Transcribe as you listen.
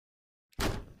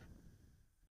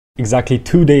Exactly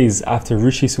 2 days after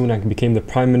Rishi Sunak became the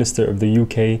Prime Minister of the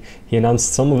UK, he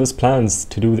announced some of his plans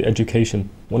to do with education.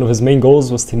 One of his main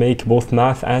goals was to make both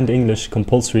math and English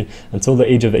compulsory until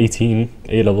the age of 18,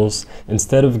 A-levels,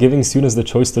 instead of giving students the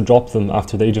choice to drop them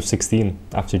after the age of 16,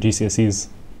 after GCSEs.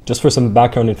 Just for some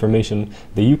background information,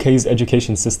 the UK's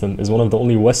education system is one of the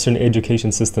only Western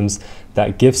education systems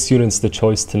that gives students the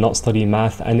choice to not study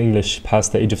math and English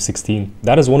past the age of 16.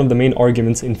 That is one of the main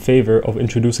arguments in favour of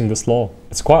introducing this law.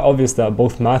 It's quite obvious that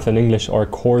both math and English are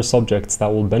core subjects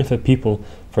that will benefit people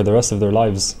for the rest of their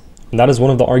lives. And that is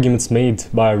one of the arguments made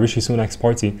by Rishi Sunak's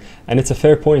party, and it's a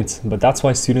fair point, but that's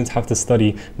why students have to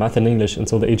study math and English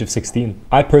until the age of 16.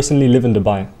 I personally live in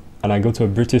Dubai, and I go to a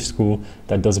British school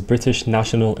that does British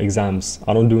national exams.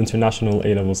 I don't do international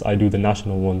A-levels, I do the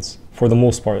national ones, for the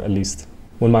most part at least.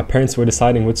 When my parents were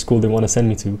deciding which school they want to send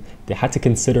me to, they had to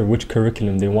consider which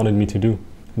curriculum they wanted me to do.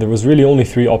 There was really only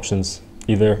 3 options,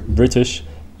 either British,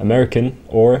 American,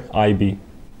 or IB.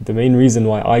 The main reason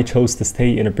why I chose to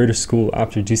stay in a British school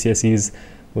after GCSEs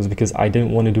was because I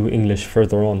didn't want to do English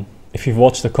further on. If you've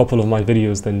watched a couple of my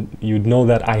videos, then you'd know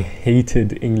that I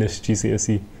hated English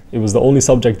GCSE. It was the only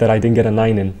subject that I didn't get a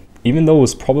 9 in. Even though it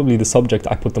was probably the subject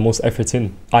I put the most effort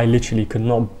in, I literally could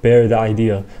not bear the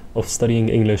idea of studying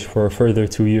English for a further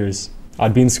 2 years.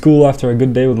 I'd be in school after a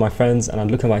good day with my friends and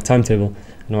I'd look at my timetable,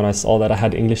 and when I saw that I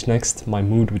had English next, my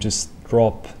mood would just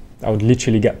drop. I would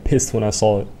literally get pissed when I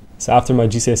saw it. So after my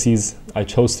GCSEs, I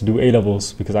chose to do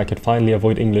A-levels because I could finally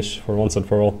avoid English for once and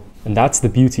for all. And that's the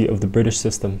beauty of the British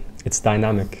system. It's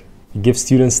dynamic. It gives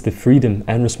students the freedom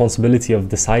and responsibility of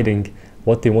deciding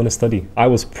what they want to study. I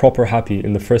was proper happy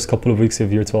in the first couple of weeks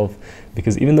of year 12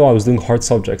 because even though I was doing hard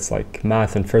subjects like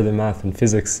math and further math and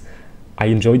physics, I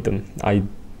enjoyed them. I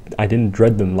didn't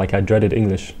dread them like I dreaded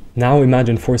English. Now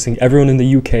imagine forcing everyone in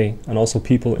the UK and also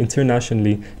people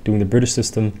internationally doing the British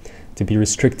system to be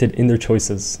restricted in their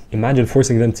choices. Imagine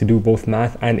forcing them to do both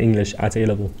math and English at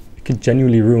A-level. It could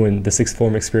genuinely ruin the sixth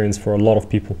form experience for a lot of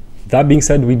people. That being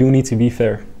said, we do need to be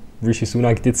fair. Rishi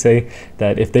Sunak did say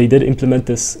that if they did implement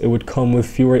this, it would come with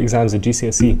fewer exams at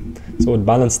GCSE, so it would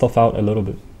balance stuff out a little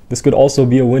bit. This could also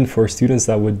be a win for students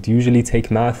that would usually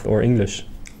take math or English.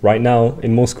 Right now,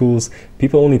 in most schools,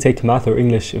 people only take math or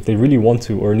English if they really want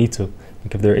to or need to,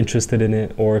 like if they're interested in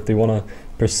it or if they want to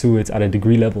pursue it at a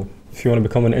degree level. If you want to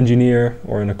become an engineer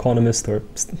or an economist or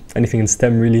anything in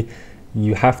STEM really,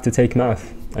 you have to take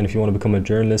math. And if you want to become a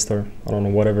journalist or I don't know,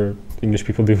 whatever English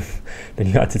people do, then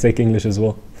you have to take English as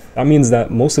well. That means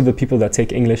that most of the people that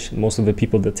take English, most of the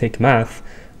people that take math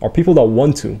are people that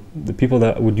want to, the people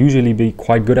that would usually be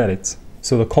quite good at it.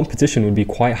 So the competition would be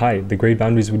quite high, the grade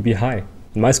boundaries would be high.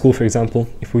 In my school, for example,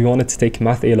 if we wanted to take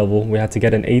math A-level, we had to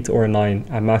get an 8 or a 9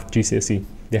 at math GCSE.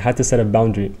 They had to set a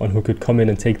boundary on who could come in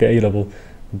and take the A-level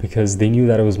because they knew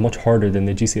that it was much harder than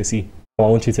the GCSE. I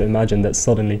want you to imagine that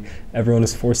suddenly everyone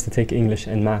is forced to take English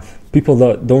and math. People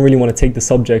that don't really want to take the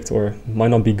subject or might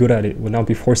not be good at it would now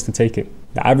be forced to take it.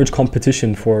 The average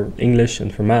competition for English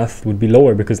and for math would be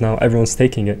lower because now everyone's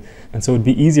taking it. And so it would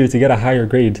be easier to get a higher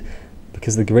grade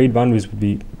because the grade boundaries would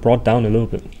be brought down a little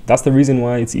bit. That's the reason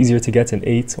why it's easier to get an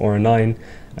 8 or a 9,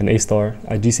 an A-star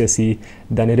at GCSE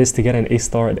than it is to get an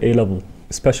A-star at A-level,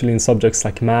 especially in subjects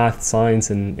like math, science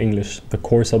and English, the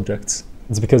core subjects.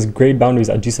 It's because grade boundaries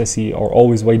at GCSE are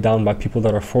always weighed down by people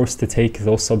that are forced to take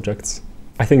those subjects.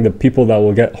 I think the people that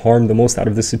will get harmed the most out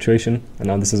of this situation, and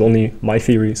now this is only my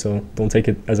theory, so don't take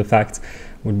it as a fact,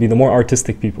 would be the more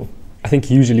artistic people. I think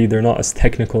usually they're not as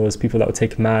technical as people that would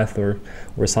take math or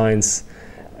science,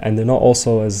 and they're not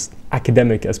also as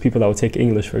academic as people that would take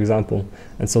English, for example,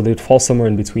 and so they'd fall somewhere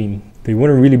in between. They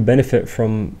wouldn't really benefit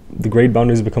from the grade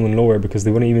boundaries becoming lower because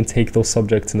they wouldn't even take those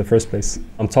subjects in the first place.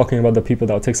 I'm talking about the people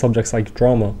that would take subjects like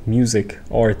drama, music,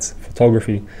 art,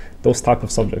 photography, those type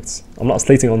of subjects. I'm not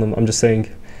slating on them, I'm just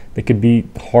saying they could be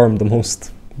harmed the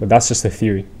most, but that's just a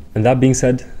theory. And that being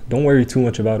said, don't worry too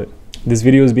much about it. This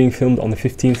video is being filmed on the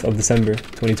 15th of December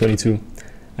 2022.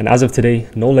 And as of today,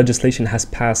 no legislation has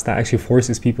passed that actually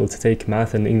forces people to take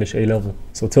math and English A-level.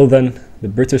 So till then, the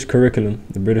British curriculum,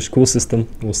 the British school system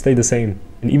will stay the same.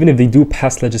 And even if they do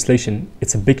pass legislation,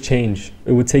 it's a big change.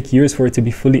 It would take years for it to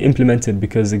be fully implemented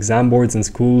because exam boards and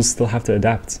schools still have to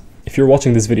adapt. If you're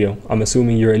watching this video, I'm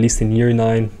assuming you're at least in year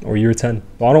 9 or year 10.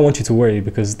 But I don't want you to worry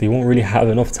because they won't really have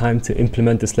enough time to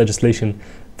implement this legislation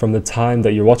from the time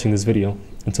that you're watching this video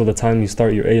until the time you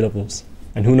start your A-levels.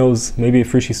 And who knows, maybe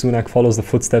if Rishi Sunak follows the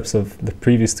footsteps of the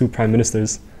previous 2 prime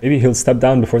ministers, maybe he'll step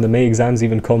down before the May exams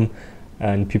even come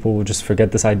and people will just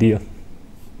forget this idea.